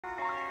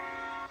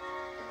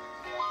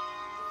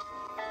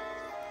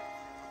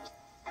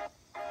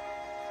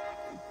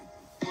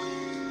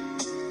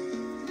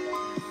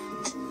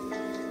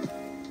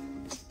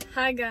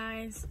Hi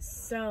guys,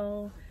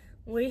 so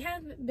we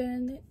have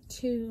been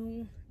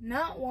to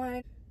not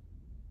one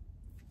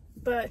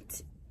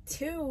but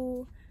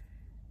two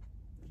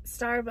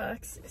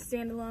Starbucks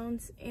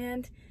standalones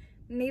and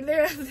neither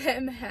of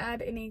them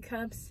had any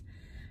cups.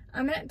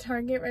 I'm at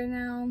Target right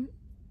now.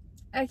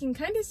 I can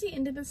kind of see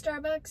into the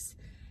Starbucks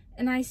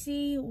and I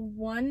see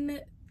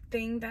one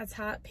thing that's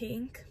hot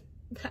pink,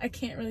 but I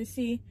can't really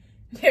see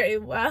very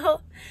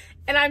well.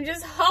 And I'm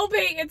just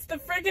hoping it's the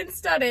freaking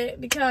Studded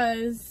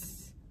because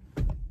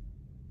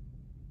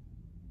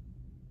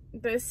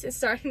this is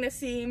starting to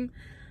seem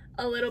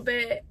a little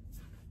bit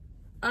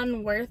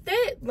unworth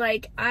it.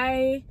 Like,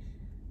 I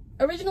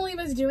originally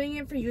was doing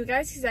it for you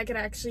guys because I could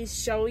actually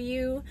show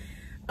you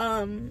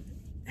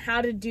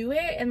how to do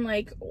it and,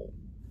 like,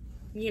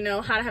 you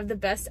know, how to have the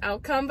best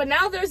outcome. But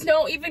now there's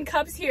no even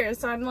cups here,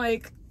 so I'm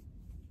like,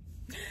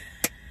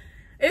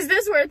 is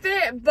this worth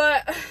it?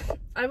 But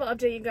I will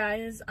update you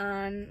guys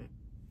on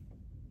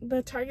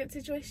the Target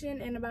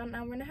situation in about an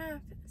hour and a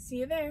half. See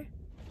you there.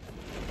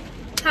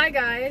 Hi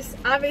guys,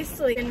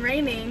 obviously it's been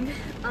raining.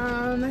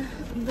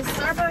 The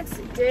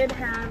Starbucks did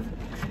have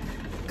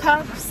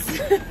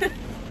cups.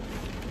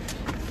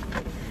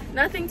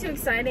 Nothing too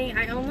exciting.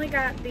 I only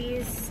got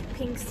these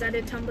pink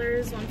studded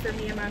tumblers, one for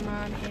me and my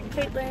mom and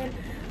Caitlin,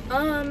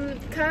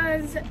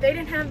 cause they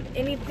didn't have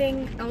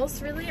anything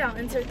else really. I'll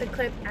insert the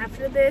clip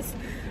after this.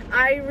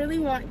 I really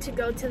want to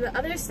go to the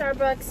other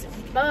Starbucks,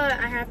 but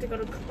I have to go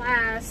to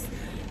class,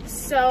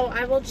 so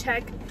I will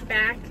check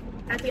back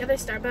at the other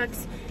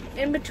Starbucks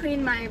in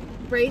between my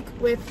break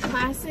with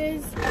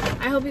classes.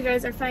 I hope you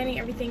guys are finding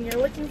everything you're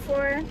looking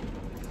for.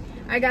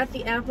 I got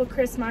the apple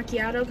crisp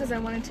macchiato because I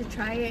wanted to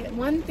try it.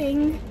 One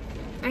thing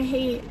I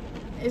hate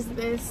is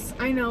this.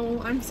 I know,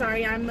 I'm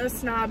sorry, I'm a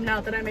snob now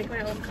that I make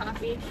my own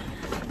coffee,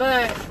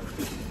 but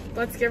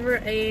let's give her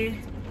a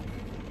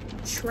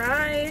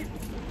try.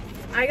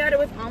 I got it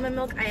with almond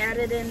milk. I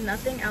added in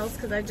nothing else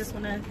because I just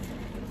want to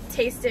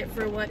taste it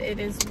for what it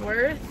is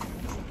worth.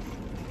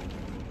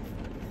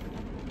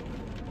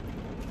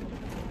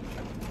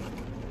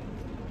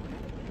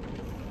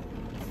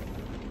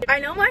 I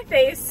know my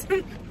face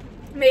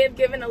may have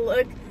given a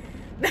look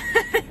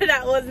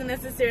that wasn't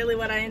necessarily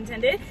what I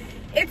intended.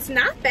 It's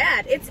not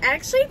bad. It's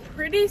actually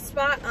pretty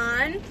spot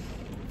on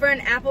for an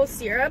apple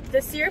syrup.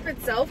 The syrup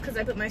itself, because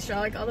I put my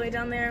straw like all the way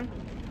down there,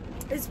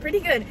 is pretty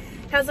good.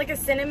 It has like a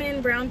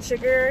cinnamon, brown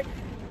sugar,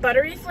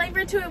 buttery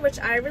flavor to it, which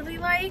I really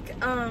like.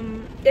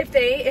 If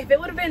it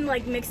would have been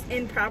like mixed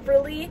in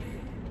properly,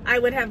 I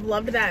would have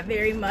loved that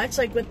very much,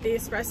 like with the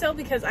espresso,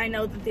 because I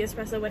know that the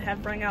espresso would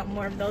have brought out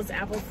more of those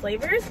apple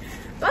flavors.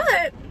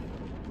 But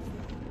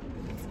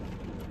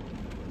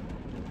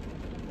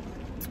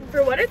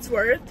for what it's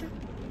worth,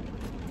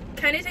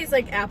 kind of tastes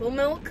like apple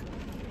milk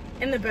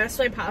in the best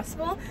way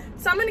possible.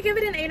 So I'm gonna give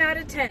it an 8 out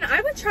of 10.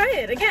 I would try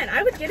it again.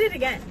 I would get it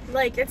again.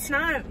 Like, it's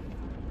not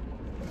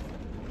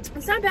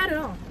bad at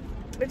all.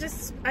 It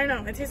just, I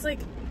don't know, it tastes like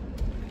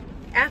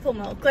apple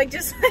milk, like,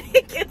 just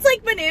like, it's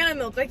like banana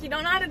milk. Like, you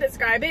don't know how to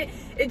describe it.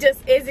 It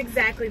just is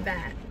exactly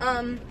that.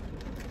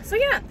 So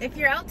yeah, if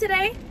you're out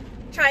today,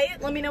 try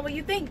it. Let me know what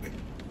you think.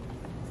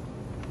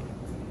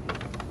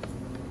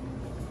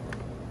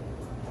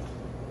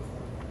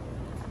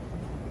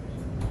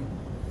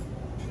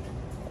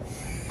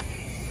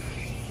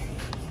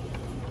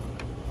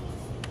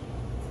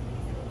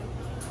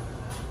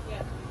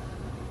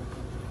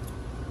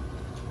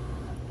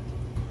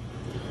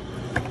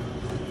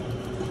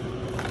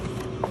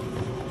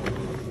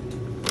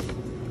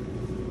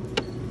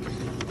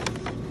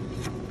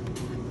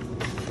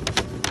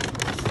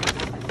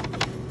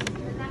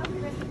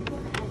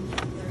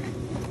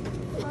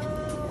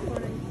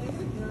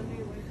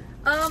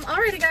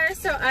 Alrighty guys,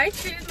 so I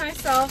treated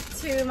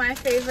myself to my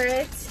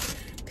favorite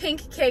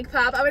pink cake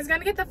pop. I was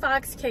gonna get the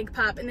Fox cake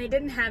pop and they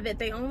didn't have it.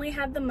 They only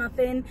had the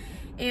muffin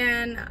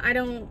and I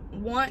don't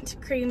want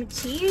cream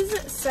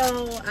cheese,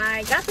 so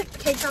I got the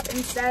cake pop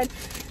instead.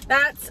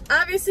 That's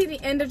obviously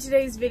the end of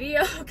today's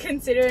video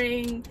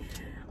considering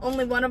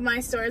only one of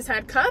my stores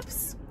had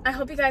cups. I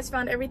hope you guys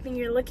found everything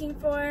you're looking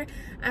for.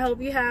 I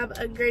hope you have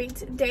a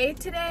great day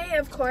today.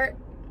 Of course,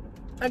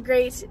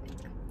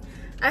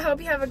 I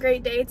hope you have a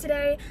great day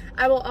today.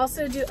 I will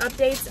also do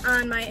updates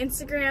on my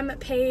Instagram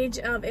page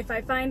of if I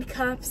find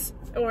cups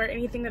or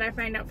anything that I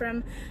find out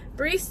from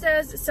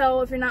baristas. So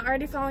if you're not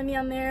already following me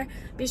on there,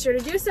 be sure to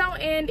do so.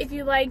 And if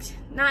you liked,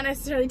 not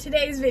necessarily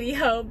today's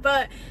video,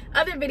 but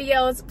other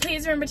videos,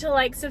 please remember to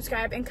like,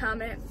 subscribe, and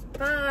comment.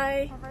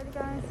 Bye. Alrighty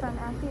guys, so I'm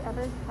at the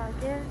other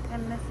Target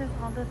and this is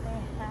all that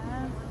they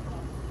have.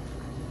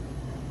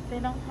 They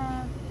don't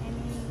have